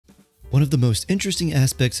One of the most interesting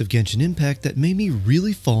aspects of Genshin Impact that made me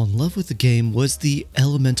really fall in love with the game was the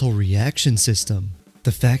elemental reaction system.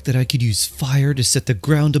 The fact that I could use fire to set the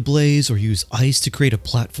ground ablaze or use ice to create a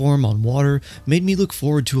platform on water made me look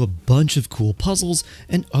forward to a bunch of cool puzzles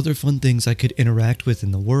and other fun things I could interact with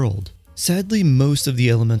in the world. Sadly, most of the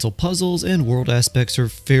elemental puzzles and world aspects are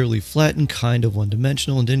fairly flat and kind of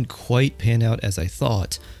one-dimensional and didn't quite pan out as I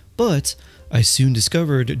thought, but I soon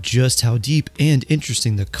discovered just how deep and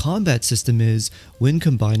interesting the combat system is when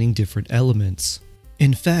combining different elements.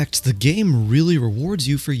 In fact, the game really rewards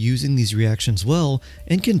you for using these reactions well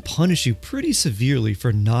and can punish you pretty severely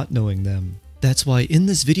for not knowing them. That's why in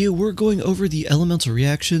this video we're going over the elemental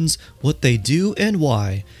reactions, what they do and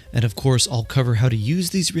why, and of course I'll cover how to use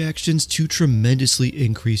these reactions to tremendously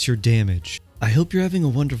increase your damage. I hope you're having a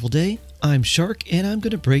wonderful day. I'm Shark and I'm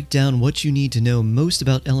going to break down what you need to know most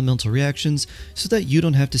about elemental reactions so that you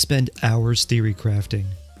don't have to spend hours theory crafting.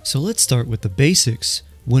 So let's start with the basics.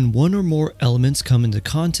 When one or more elements come into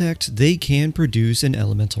contact, they can produce an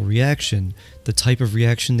elemental reaction. The type of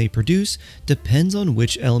reaction they produce depends on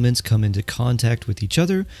which elements come into contact with each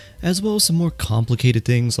other, as well as some more complicated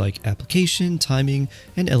things like application, timing,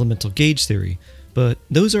 and elemental gauge theory. But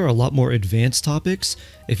those are a lot more advanced topics.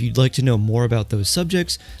 If you'd like to know more about those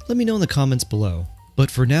subjects, let me know in the comments below.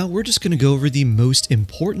 But for now, we're just going to go over the most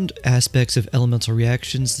important aspects of elemental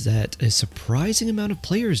reactions that a surprising amount of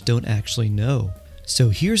players don't actually know. So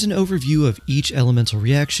here's an overview of each elemental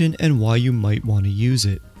reaction and why you might want to use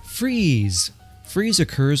it. Freeze! Freeze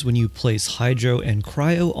occurs when you place hydro and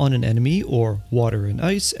cryo on an enemy, or water and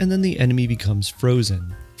ice, and then the enemy becomes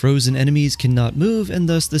frozen. Frozen enemies cannot move, and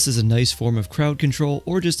thus this is a nice form of crowd control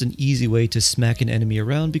or just an easy way to smack an enemy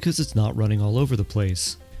around because it's not running all over the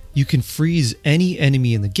place. You can freeze any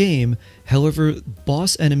enemy in the game, however,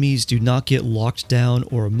 boss enemies do not get locked down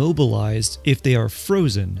or immobilized if they are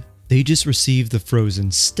frozen. They just receive the frozen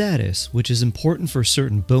status, which is important for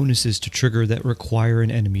certain bonuses to trigger that require an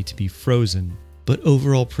enemy to be frozen. But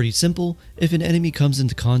overall pretty simple. If an enemy comes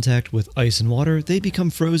into contact with ice and water, they become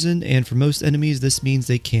frozen, and for most enemies this means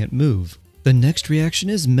they can't move. The next reaction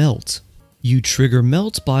is Melt. You trigger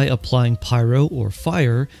Melt by applying pyro or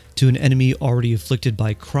fire to an enemy already afflicted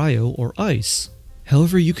by cryo or ice.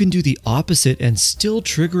 However, you can do the opposite and still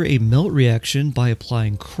trigger a melt reaction by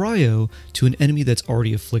applying cryo to an enemy that's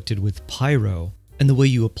already afflicted with pyro. And the way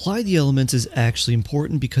you apply the elements is actually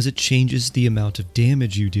important because it changes the amount of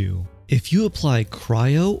damage you do. If you apply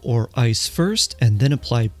cryo or ice first and then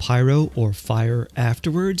apply pyro or fire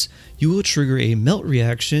afterwards, you will trigger a melt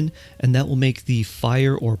reaction, and that will make the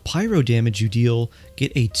fire or pyro damage you deal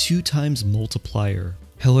get a 2x multiplier.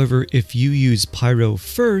 However, if you use pyro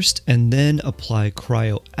first and then apply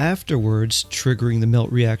cryo afterwards, triggering the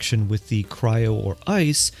melt reaction with the cryo or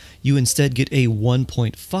ice, you instead get a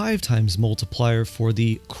 1.5x multiplier for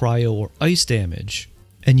the cryo or ice damage.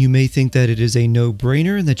 And you may think that it is a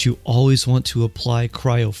no-brainer and that you always want to apply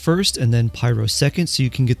cryo first and then pyro second so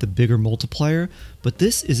you can get the bigger multiplier, but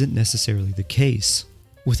this isn't necessarily the case.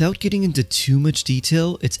 Without getting into too much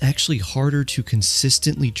detail, it's actually harder to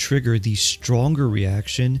consistently trigger the stronger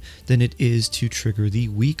reaction than it is to trigger the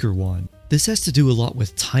weaker one. This has to do a lot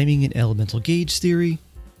with timing and elemental gauge theory,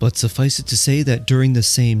 but suffice it to say that during the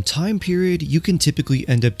same time period, you can typically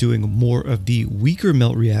end up doing more of the weaker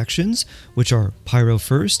melt reactions, which are pyro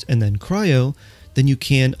first and then cryo, than you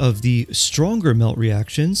can of the stronger melt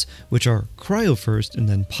reactions, which are cryo first and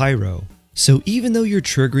then pyro. So even though you're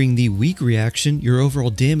triggering the weak reaction, your overall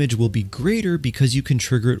damage will be greater because you can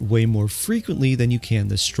trigger it way more frequently than you can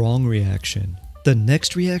the strong reaction. The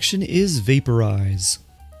next reaction is Vaporize.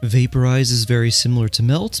 Vaporize is very similar to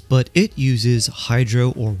Melt, but it uses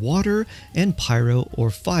hydro or water and pyro or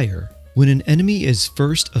fire. When an enemy is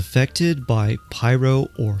first affected by pyro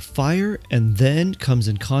or fire and then comes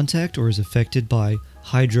in contact or is affected by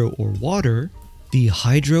hydro or water, the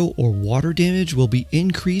hydro or water damage will be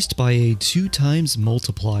increased by a 2x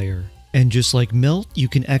multiplier. And just like Melt, you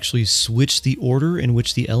can actually switch the order in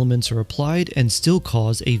which the elements are applied and still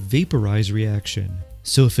cause a Vaporize reaction.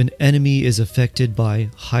 So if an enemy is affected by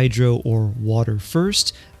hydro or water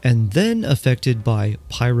first, and then affected by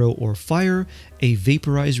pyro or fire, a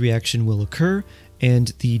Vaporize reaction will occur,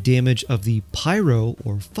 and the damage of the pyro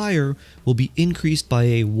or fire will be increased by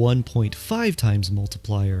a 1.5x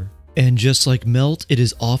multiplier. And just like Melt, it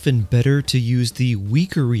is often better to use the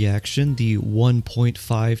weaker reaction, the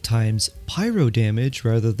 1.5x pyro damage,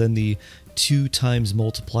 rather than the 2x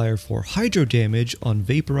multiplier for hydro damage on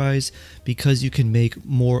Vaporize, because you can make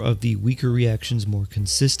more of the weaker reactions more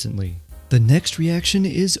consistently. The next reaction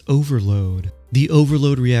is Overload. The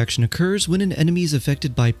overload reaction occurs when an enemy is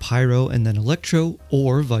affected by pyro and then electro,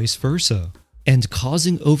 or vice versa. And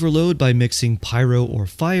causing overload by mixing pyro or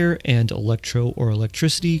fire and electro or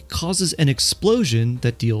electricity causes an explosion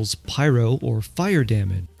that deals pyro or fire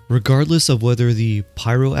damage, regardless of whether the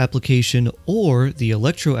pyro application or the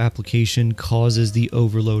electro application causes the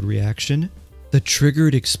overload reaction. The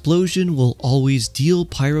triggered explosion will always deal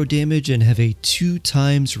pyro damage and have a 2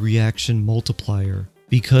 times reaction multiplier.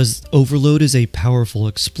 Because overload is a powerful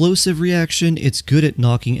explosive reaction, it's good at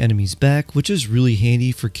knocking enemies back, which is really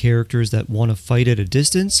handy for characters that want to fight at a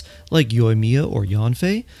distance, like Yoimiya or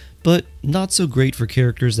Yanfei, but not so great for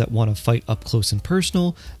characters that want to fight up close and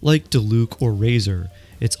personal, like Diluc or Razor.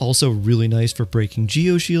 It's also really nice for breaking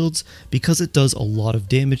geoshields, because it does a lot of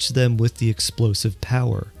damage to them with the explosive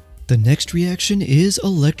power. The next reaction is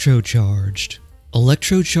Electro-Charged.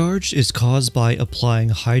 Electro-Charged is caused by applying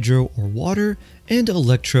hydro or water and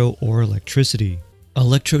electro or electricity.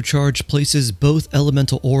 Electro-Charge places both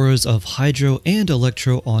elemental auras of hydro and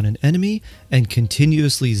electro on an enemy and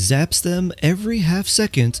continuously zaps them every half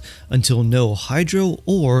second until no hydro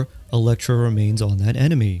or electro remains on that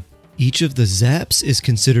enemy. Each of the zaps is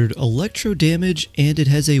considered electro damage and it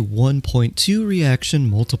has a 1.2 reaction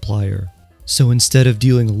multiplier. So instead of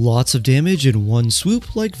dealing lots of damage in one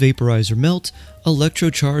swoop like Vaporize or Melt,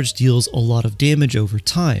 Electro-Charge deals a lot of damage over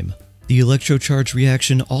time. The Electro-Charge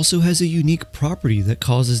reaction also has a unique property that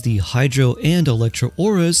causes the hydro and electro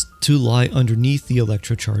auras to lie underneath the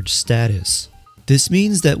Electro-Charge status. This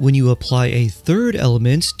means that when you apply a third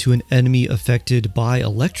element to an enemy affected by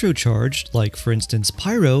Electro-Charge, like for instance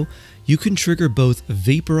Pyro, you can trigger both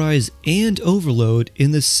Vaporize and Overload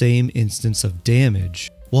in the same instance of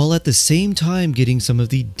damage, while at the same time getting some of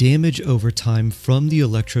the damage over time from the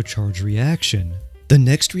Electro-Charge reaction. The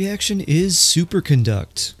next reaction is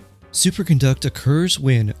Superconduct. Superconduct occurs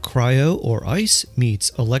when cryo or ice meets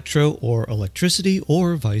electro or electricity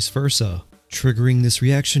or vice versa. Triggering this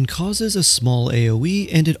reaction causes a small AoE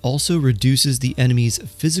and it also reduces the enemy's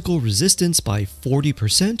physical resistance by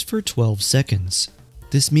 40% for 12 seconds.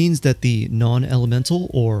 This means that the non-elemental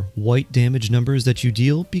or white damage numbers that you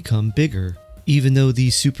deal become bigger. Even though the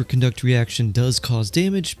Superconduct reaction does cause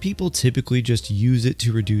damage, people typically just use it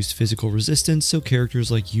to reduce physical resistance so characters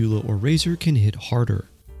like Eula or Razor can hit harder.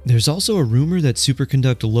 There's also a rumor that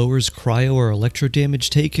Superconduct lowers cryo or electro damage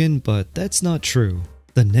taken, but that's not true.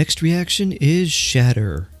 The next reaction is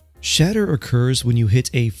Shatter. Shatter occurs when you hit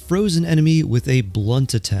a frozen enemy with a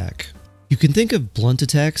blunt attack. You can think of blunt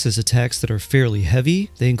attacks as attacks that are fairly heavy.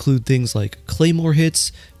 They include things like claymore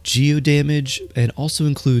hits, geo damage, and also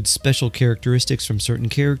include special characteristics from certain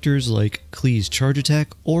characters like Klee's charge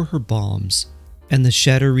attack or her bombs. And the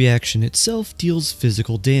Shatter reaction itself deals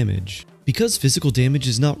physical damage. Because physical damage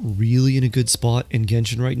is not really in a good spot in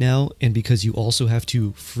Genshin right now, and because you also have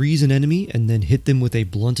to freeze an enemy and then hit them with a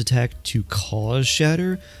blunt attack to cause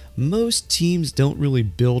Shatter, most teams don't really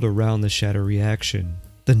build around the Shatter reaction.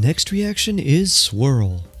 The next reaction is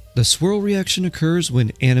Swirl. The Swirl reaction occurs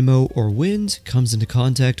when Anemo or Wind comes into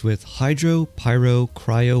contact with Hydro, Pyro,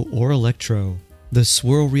 Cryo, or Electro. The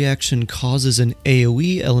Swirl reaction causes an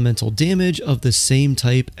AoE elemental damage of the same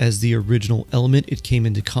type as the original element it came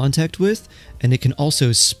into contact with, and it can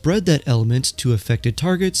also spread that element to affected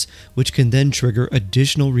targets, which can then trigger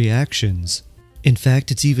additional reactions. In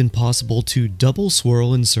fact, it's even possible to double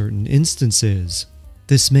Swirl in certain instances.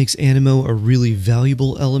 This makes Anemo a really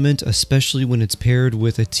valuable element, especially when it's paired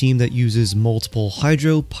with a team that uses multiple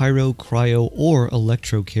Hydro, Pyro, Cryo, or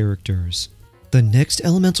Electro characters. The next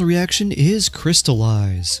elemental reaction is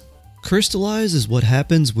Crystallize. Crystallize is what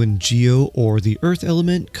happens when Geo or the Earth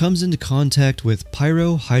element comes into contact with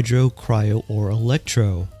Pyro, Hydro, Cryo, or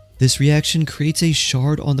Electro. This reaction creates a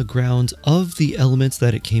shard on the ground of the elements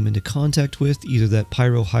that it came into contact with, either that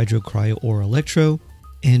Pyro, Hydro, Cryo, or Electro,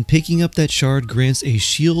 and picking up that shard grants a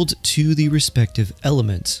shield to the respective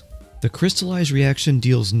element. The Crystallize reaction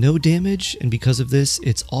deals no damage, and because of this,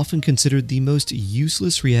 it's often considered the most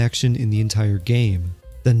useless reaction in the entire game.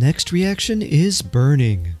 The next reaction is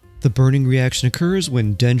Burning. The Burning reaction occurs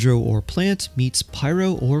when Dendro or Plant meets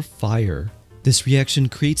Pyro or Fire. This reaction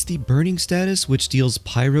creates the Burning status, which deals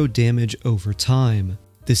Pyro damage over time.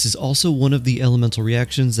 This is also one of the elemental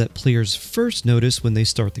reactions that players first notice when they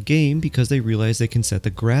start the game because they realize they can set the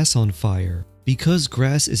grass on fire. Because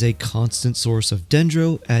grass is a constant source of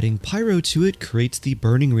Dendro, adding Pyro to it creates the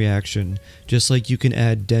Burning reaction, just like you can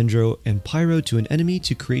add Dendro and Pyro to an enemy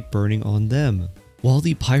to create Burning on them. While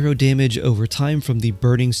the Pyro damage over time from the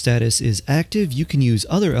Burning status is active, you can use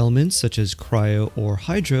other elements such as Cryo or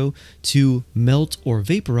Hydro to melt or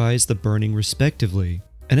vaporize the Burning respectively.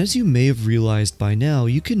 And as you may have realized by now,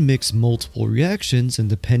 you can mix multiple reactions, and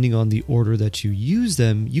depending on the order that you use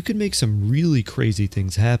them, you can make some really crazy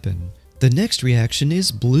things happen. The next reaction is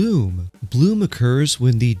bloom. Bloom occurs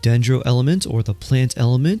when the dendro element or the plant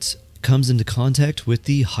element comes into contact with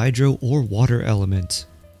the hydro or water element.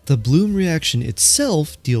 The bloom reaction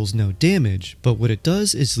itself deals no damage, but what it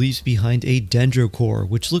does is leaves behind a dendro core,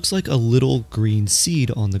 which looks like a little green seed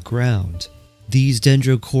on the ground. These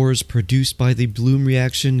dendro cores produced by the bloom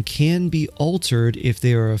reaction can be altered if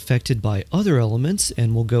they are affected by other elements,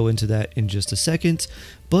 and we'll go into that in just a second,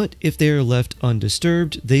 but if they are left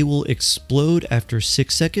undisturbed, they will explode after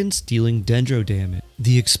 6 seconds, dealing dendro damage.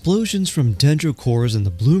 The explosions from dendro cores in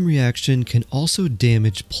the bloom reaction can also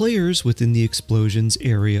damage players within the explosion's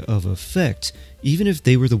area of effect, even if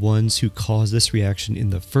they were the ones who caused this reaction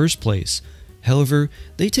in the first place. However,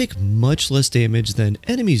 they take much less damage than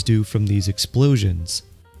enemies do from these explosions.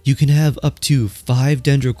 You can have up to 5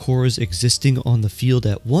 dendro cores existing on the field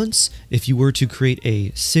at once. If you were to create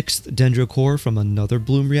a 6th dendro core from another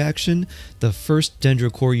bloom reaction, the first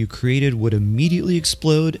dendro core you created would immediately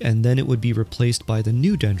explode, and then it would be replaced by the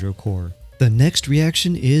new dendro core. The next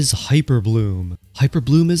reaction is Hyperbloom.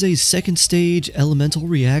 Hyperbloom is a second stage elemental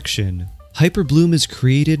reaction. Hyperbloom is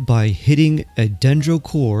created by hitting a dendro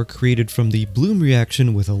core created from the bloom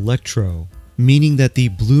reaction with electro, meaning that the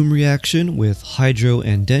bloom reaction with hydro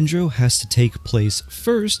and dendro has to take place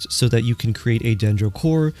first so that you can create a dendro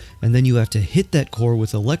core, and then you have to hit that core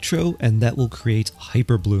with electro, and that will create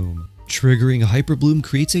Hyperbloom. Triggering Hyperbloom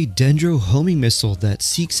creates a dendro homing missile that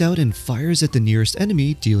seeks out and fires at the nearest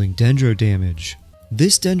enemy, dealing dendro damage.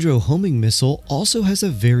 This dendro homing missile also has a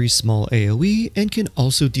very small AoE and can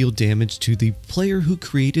also deal damage to the player who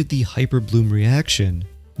created the Hyperbloom reaction.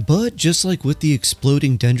 But just like with the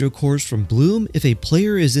exploding dendro cores from Bloom, if a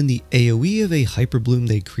player is in the AoE of a Hyperbloom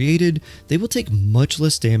they created, they will take much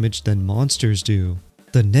less damage than monsters do.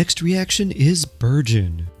 The next reaction is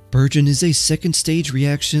Burgeon. Burgeon is a second stage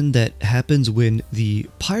reaction that happens when the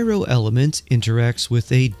pyro element interacts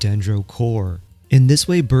with a dendro core. In this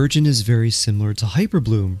way, Burgeon is very similar to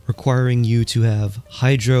Hyperbloom, requiring you to have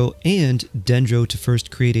hydro and dendro to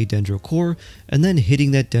first create a dendro core, and then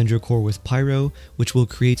hitting that dendro core with pyro, which will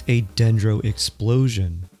create a dendro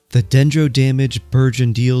explosion. The dendro damage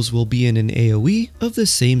Burgeon deals will be in an AoE of the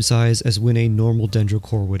same size as when a normal dendro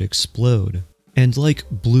core would explode. And like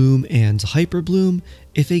Bloom and Hyperbloom,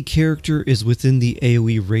 if a character is within the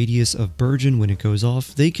AoE radius of Burgeon when it goes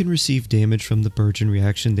off, they can receive damage from the Burgeon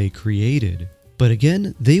reaction they created. But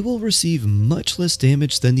again, they will receive much less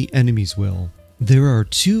damage than the enemies will. There are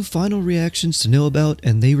 2 final reactions to know about,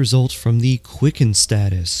 and they result from the Quicken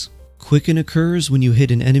status. Quicken occurs when you hit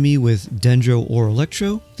an enemy with dendro or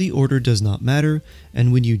electro. The order does not matter,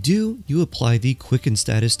 and when you do, you apply the Quicken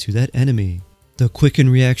status to that enemy. The Quicken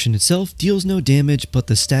reaction itself deals no damage, but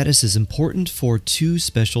the status is important for 2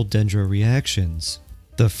 special dendro reactions.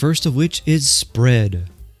 The first of which is Spread.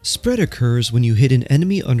 Spread occurs when you hit an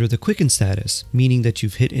enemy under the Quicken status, meaning that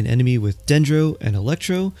you've hit an enemy with dendro and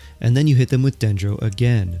electro, and then you hit them with dendro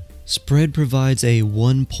again. Spread provides a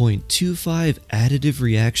 1.25 additive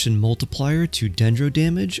reaction multiplier to dendro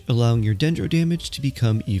damage, allowing your dendro damage to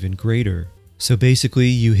become even greater. So basically,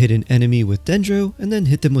 you hit an enemy with dendro, and then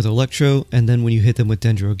hit them with electro, and then when you hit them with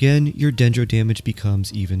dendro again, your dendro damage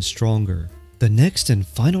becomes even stronger. The next and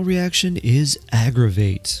final reaction is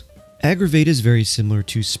Aggravate. Aggravate is very similar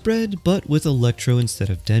to Spread, but with electro instead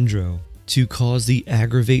of dendro. To cause the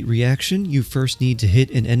Aggravate reaction, you first need to hit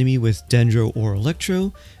an enemy with dendro or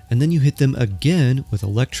electro, and then you hit them again with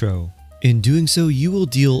electro. In doing so, you will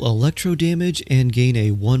deal electro damage and gain a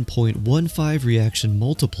 1.15 reaction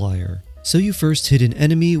multiplier. So you first hit an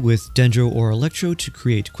enemy with dendro or electro to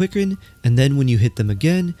create Quicken, and then when you hit them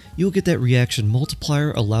again, you'll get that reaction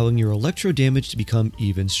multiplier, allowing your electro damage to become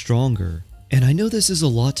even stronger. And I know this is a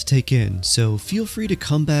lot to take in, so feel free to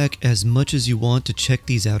come back as much as you want to check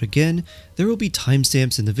these out again. There will be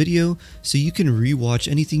timestamps in the video, so you can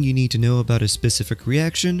rewatch anything you need to know about a specific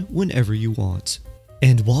reaction whenever you want.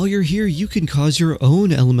 And while you're here, you can cause your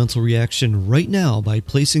own elemental reaction right now by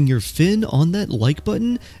placing your fin on that like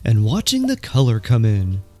button and watching the color come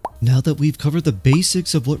in. Now that we've covered the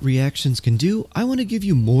basics of what reactions can do, I want to give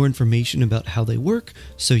you more information about how they work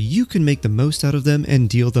so you can make the most out of them and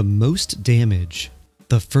deal the most damage.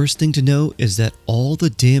 The first thing to know is that all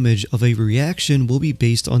the damage of a reaction will be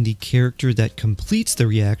based on the character that completes the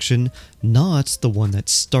reaction, not the one that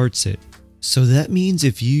starts it. So that means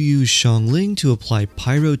if you use Xiangling to apply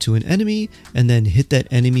Pyro to an enemy and then hit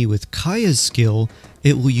that enemy with Kaya's skill,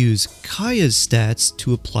 it will use Kaya's stats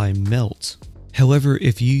to apply Melt. However,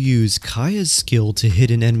 if you use Kaya's skill to hit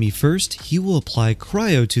an enemy first, he will apply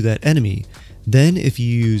Cryo to that enemy. Then if you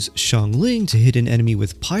use Xiangling to hit an enemy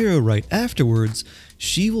with Pyro right afterwards,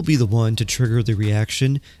 she will be the one to trigger the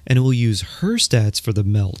reaction and will use her stats for the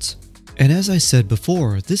melt. And as I said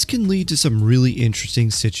before, this can lead to some really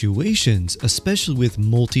interesting situations, especially with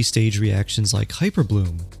multi-stage reactions like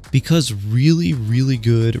Hyperbloom. Because really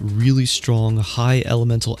good, really strong, high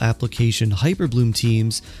elemental application Hyperbloom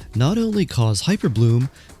teams not only cause Hyperbloom,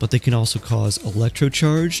 but they can also cause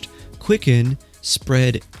Electro-Charged, Quicken,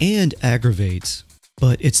 Spread, and Aggravate.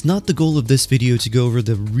 But it's not the goal of this video to go over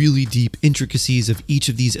the really deep intricacies of each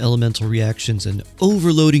of these elemental reactions and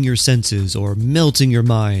overloading your senses, or melting your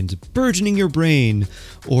mind, burgeoning your brain,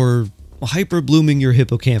 or hyperblooming your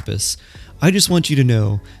hippocampus. I just want you to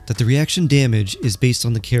know that the reaction damage is based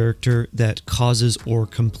on the character that causes or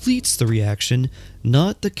completes the reaction,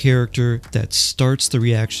 not the character that starts the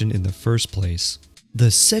reaction in the first place. The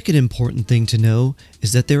second important thing to know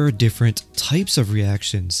is that there are different types of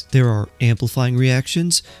reactions. There are amplifying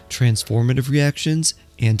reactions, transformative reactions,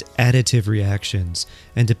 and additive reactions.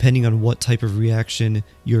 And depending on what type of reaction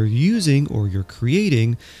you're using or you're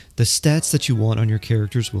creating, the stats that you want on your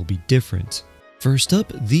characters will be different. First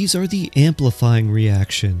up, these are the amplifying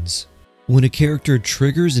reactions. When a character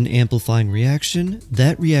triggers an amplifying reaction,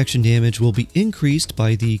 that reaction damage will be increased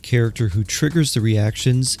by the character who triggers the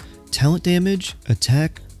reaction's talent damage,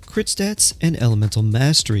 attack, crit stats, and elemental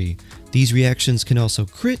mastery. These reactions can also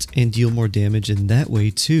crit and deal more damage in that way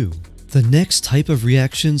too. The next type of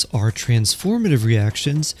reactions are transformative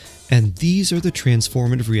reactions, and these are the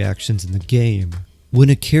transformative reactions in the game. When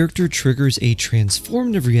a character triggers a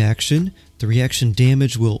transformative reaction, the reaction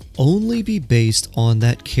damage will only be based on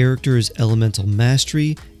that character's elemental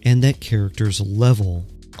mastery and that character's level.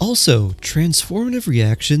 Also, transformative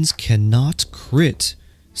reactions cannot crit.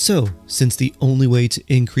 So, since the only way to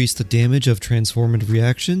increase the damage of transformative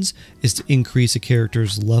reactions is to increase a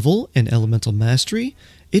character's level and elemental mastery,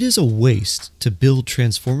 it is a waste to build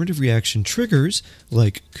transformative reaction triggers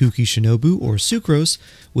like Kuki Shinobu or Sucrose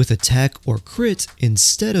with attack or crit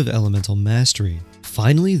instead of elemental mastery.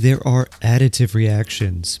 Finally, there are additive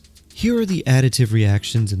reactions. Here are the additive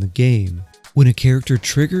reactions in the game. When a character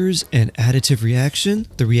triggers an additive reaction,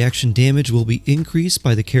 the reaction damage will be increased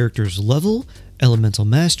by the character's level, elemental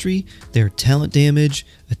mastery, their talent damage,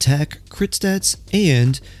 attack, crit stats,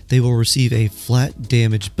 and they will receive a flat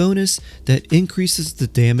damage bonus that increases the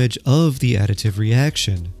damage of the additive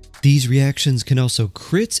reaction. These reactions can also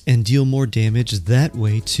crit and deal more damage that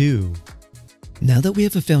way too. Now that we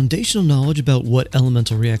have a foundational knowledge about what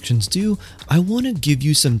elemental reactions do, I want to give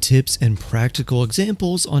you some tips and practical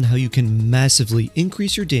examples on how you can massively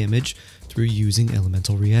increase your damage through using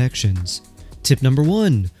elemental reactions. Tip number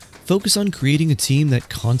 1. Focus on creating a team that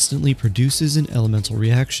constantly produces an elemental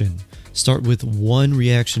reaction. Start with one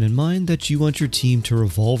reaction in mind that you want your team to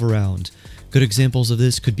revolve around. Good examples of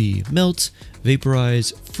this could be Melt,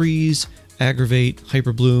 Vaporize, Freeze, Aggravate,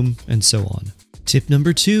 Hyperbloom, and so on. Tip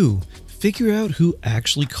number 2. Figure out who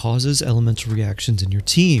actually causes elemental reactions in your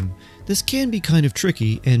team. This can be kind of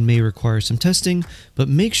tricky and may require some testing, but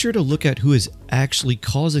make sure to look at who is actually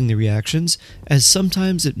causing the reactions, as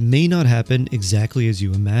sometimes it may not happen exactly as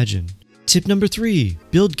you imagine. Tip number 3.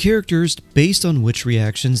 Build characters based on which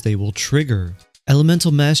reactions they will trigger.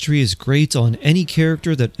 Elemental Mastery is great on any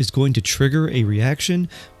character that is going to trigger a reaction,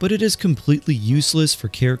 but it is completely useless for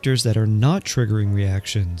characters that are not triggering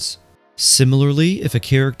reactions. Similarly, if a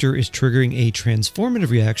character is triggering a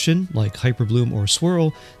transformative reaction, like Hyperbloom or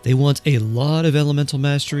Swirl, they want a lot of elemental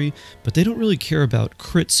mastery, but they don't really care about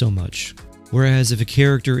crit so much. Whereas if a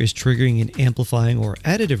character is triggering an amplifying or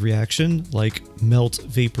additive reaction, like Melt,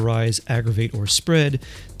 Vaporize, Aggravate, or Spread,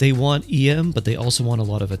 they want EM, but they also want a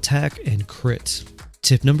lot of attack and crit.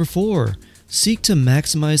 Tip number 4. Seek to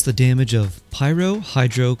maximize the damage of Pyro,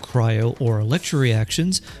 Hydro, Cryo, or Electro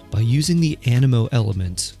reactions by using the Animo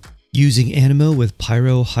element. Using Animo with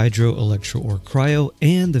Pyro, Hydro, Electro, or Cryo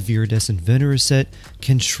and the Viridescent Venera set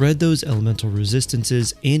can shred those elemental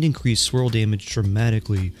resistances and increase swirl damage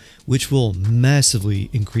dramatically, which will massively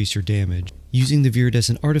increase your damage. Using the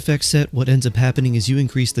Viridescent Artifact set, what ends up happening is you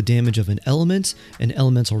increase the damage of an element, an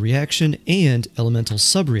elemental reaction, and elemental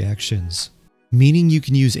sub-reactions. Meaning you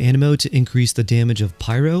can use Animo to increase the damage of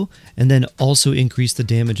Pyro, and then also increase the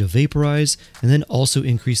damage of Vaporize, and then also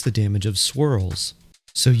increase the damage of Swirls.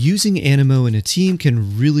 So using Animo in a team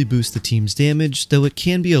can really boost the team's damage, though it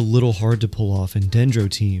can be a little hard to pull off in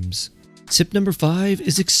Dendro teams. Tip number 5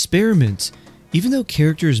 is experiment. Even though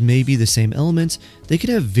characters may be the same elements, they can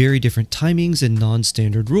have very different timings and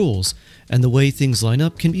non-standard rules, and the way things line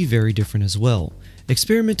up can be very different as well.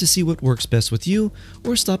 Experiment to see what works best with you,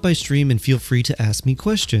 or stop by stream and feel free to ask me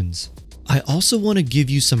questions. I also want to give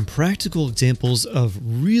you some practical examples of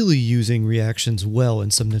really using reactions well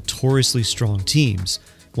in some notoriously strong teams.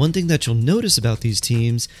 One thing that you'll notice about these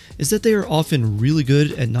teams is that they are often really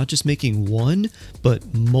good at not just making one,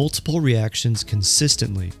 but multiple reactions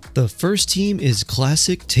consistently. The first team is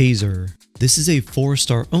Classic Taser. This is a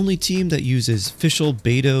 4-star only team that uses Fischl,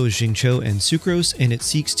 Beidou, Xingqiu, and Sucrose, and it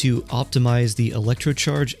seeks to optimize the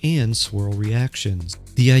Electro-Charge and Swirl reactions.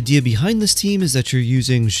 The idea behind this team is that you're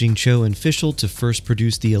using Xingqiu and Fischl to first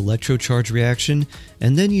produce the Electro-Charge reaction,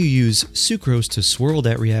 and then you use Sucrose to swirl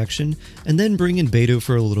that reaction, and then bring in Beidou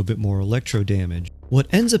for a little bit more electro damage. What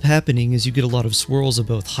ends up happening is you get a lot of swirls of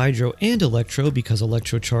both Hydro and Electro because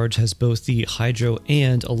Electro-Charge has both the Hydro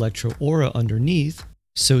and Electro aura underneath,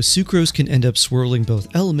 so Sucrose can end up swirling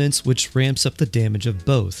both elements, which ramps up the damage of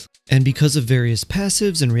both. And because of various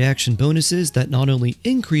passives and reaction bonuses, that not only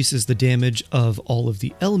increases the damage of all of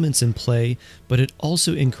the elements in play, but it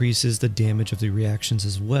also increases the damage of the reactions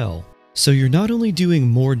as well. So you're not only doing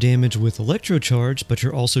more damage with Electro-Charge, but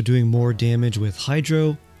you're also doing more damage with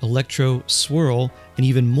Hydro, Electro, Swirl, and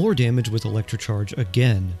even more damage with Electro-Charge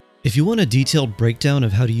again. If you want a detailed breakdown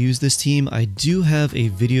of how to use this team, I do have a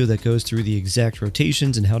video that goes through the exact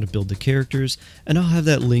rotations and how to build the characters, and I'll have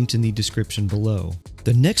that linked in the description below.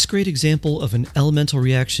 The next great example of an elemental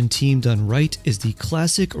reaction team done right is the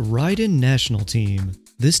classic Raiden National team.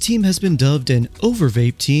 This team has been dubbed an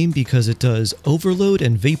Overvape team because it does Overload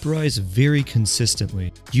and Vaporize very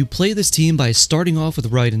consistently. You play this team by starting off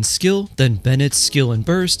with Raiden's skill, then Bennett's skill and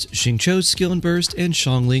burst, Xingqiu's skill and burst, and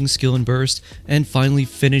Xiangling's skill and burst, and finally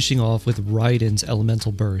finishing off with Raiden's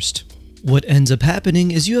elemental burst. What ends up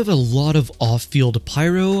happening is you have a lot of off-field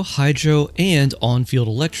Pyro, Hydro, and on-field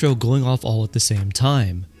Electro going off all at the same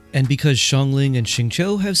time. And because Xiangling and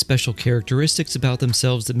Xingqiu have special characteristics about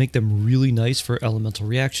themselves that make them really nice for elemental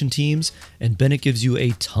reaction teams, and Bennett gives you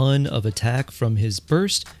a ton of attack from his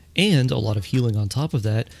burst and a lot of healing on top of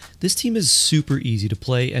that, this team is super easy to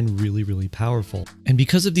play and really powerful. And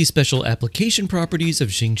because of the special application properties of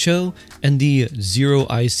Xingqiu and the 0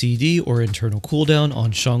 ICD or internal cooldown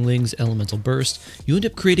on Xiangling's elemental burst, you end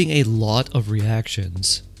up creating a lot of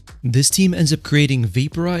reactions. This team ends up creating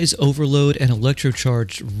Vaporize, Overload, and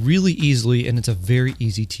Electro-Charge really easily, and it's a very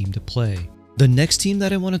easy team to play. The next team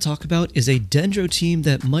that I want to talk about is a Dendro team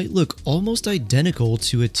that might look almost identical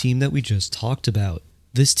to a team that we just talked about.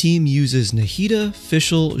 This team uses Nahida,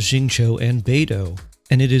 Fischl, Xingqiu, and Beidou.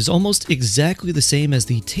 And it is almost exactly the same as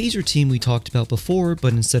the Taser team we talked about before,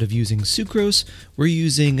 but instead of using Sucrose, we're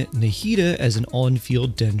using Nahida as an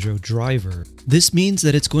on-field Dendro driver. This means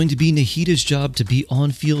that it's going to be Nahida's job to be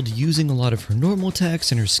on-field using a lot of her normal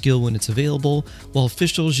attacks and her skill when it's available, while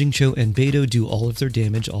Fischl, Xingqiu, and Beidou do all of their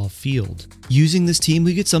damage off-field. Using this team,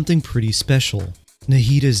 we get something pretty special.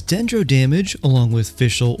 Nahida's Dendro damage, along with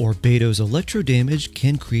Fischl or Beidou's Electro damage,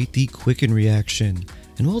 can create the Quicken reaction.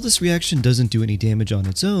 And while this reaction doesn't do any damage on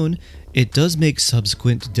its own, it does make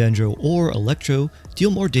subsequent Dendro or Electro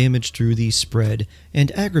deal more damage through the Spread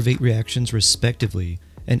and Aggravate reactions respectively.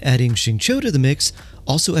 And adding Xingqiu to the mix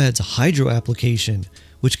also adds Hydro application,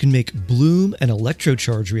 which can make Bloom and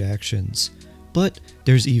Electro-Charge reactions. But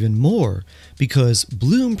there's even more, because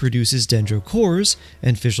Bloom produces Dendro cores,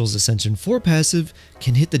 and Fischl's Ascension 4 passive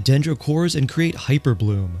can hit the Dendro cores and create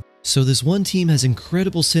Hyperbloom. So this one team has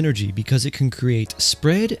incredible synergy because it can create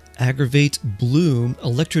Spread, Aggravate, Bloom,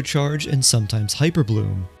 Electro-Charge, and sometimes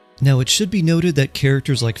Hyperbloom. Now it should be noted that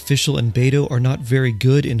characters like Fischl and Beidou are not very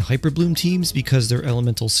good in Hyperbloom teams because their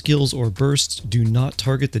elemental skills or bursts do not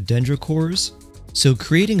target the Dendro cores. So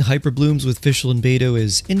creating Hyperblooms with Fischl and Beidou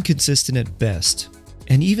is inconsistent at best.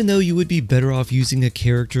 And even though you would be better off using a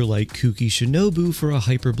character like Kuki Shinobu for a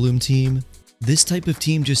Hyperbloom team, this type of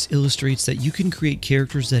team just illustrates that you can create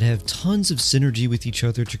characters that have tons of synergy with each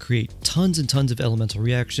other to create tons and tons of elemental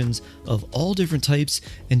reactions of all different types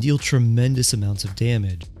and deal tremendous amounts of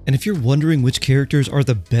damage. And if you're wondering which characters are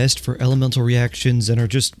the best for elemental reactions and are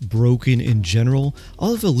just broken in general,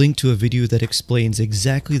 I'll have a link to a video that explains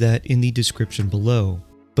exactly that in the description below.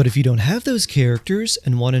 But if you don't have those characters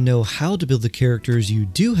and want to know how to build the characters you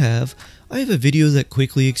do have, I have a video that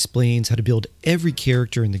quickly explains how to build every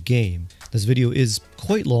character in the game. This video is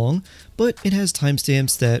quite long, but it has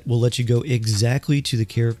timestamps that will let you go exactly to the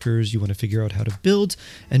characters you want to figure out how to build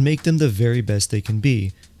and make them the very best they can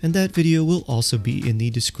be, and that video will also be in the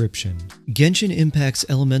description. Genshin Impact's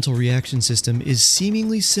elemental reaction system is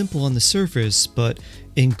seemingly simple on the surface, but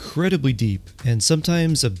incredibly deep and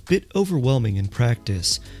sometimes a bit overwhelming in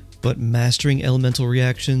practice. But mastering elemental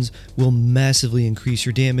reactions will massively increase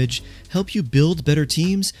your damage, help you build better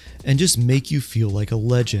teams, and just make you feel like a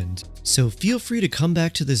legend. So feel free to come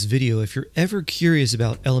back to this video if you're ever curious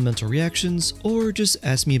about elemental reactions, or just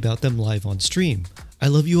ask me about them live on stream. I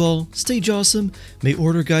love you all, stay jawsome, may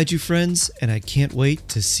order guide you friends, and I can't wait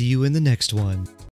to see you in the next one.